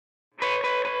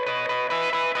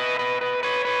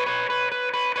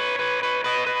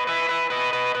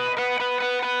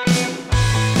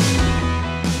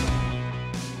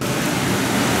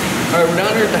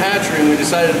here at the hatchery and we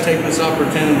decided to take this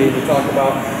opportunity to talk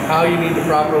about how you need to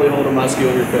properly hold a muskie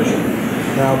when you're fishing.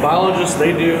 Now, biologists,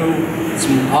 they do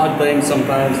some odd things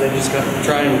sometimes. They just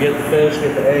try and get the fish,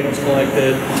 get the eggs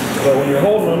collected. But when you're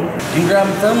holding them, you can grab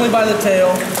them firmly by the tail,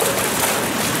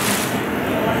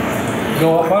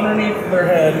 go up underneath their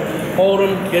head, hold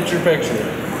them, get your picture.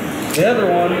 The other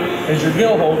one is your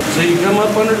gill hold. So you come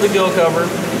up under the gill cover.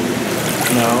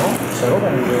 No, settle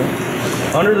down, gill.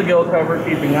 Under the gill cover,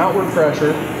 keeping outward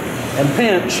pressure, and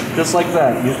pinch just like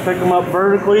that. You just pick them up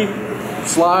vertically,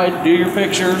 slide, do your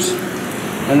pictures,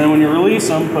 and then when you release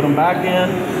them, put them back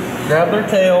in, grab their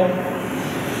tail,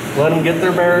 let them get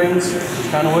their bearings,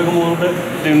 kind of wiggle them a little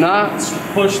bit. Do not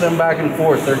push them back and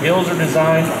forth. Their gills are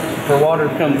designed for water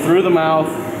to come through the mouth,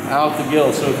 out the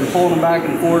gill. So if you're pulling them back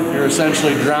and forth, you're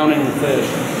essentially drowning the fish.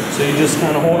 So you just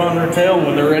kind of hold on their tail, and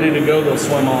when they're ready to go, they'll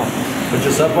swim off. But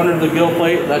just up under the gill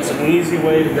plate, that's an easy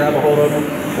way to grab a hold of them,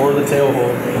 or the tail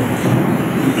hold.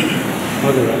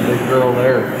 Look at that big girl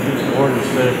there. She's a gorgeous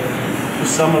fish.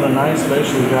 Just some of the nice fish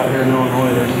we've got here in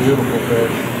Illinois. They're beautiful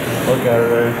fish. Look at her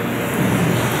there.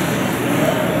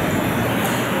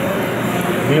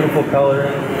 Beautiful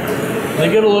coloring. They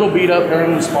get a little beat up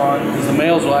during the spawn because the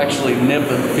males will actually nip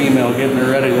at the female getting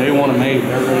her ready. They want to mate.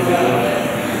 They're ready to go.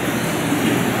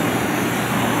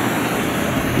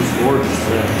 These gorgeous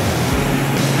fish.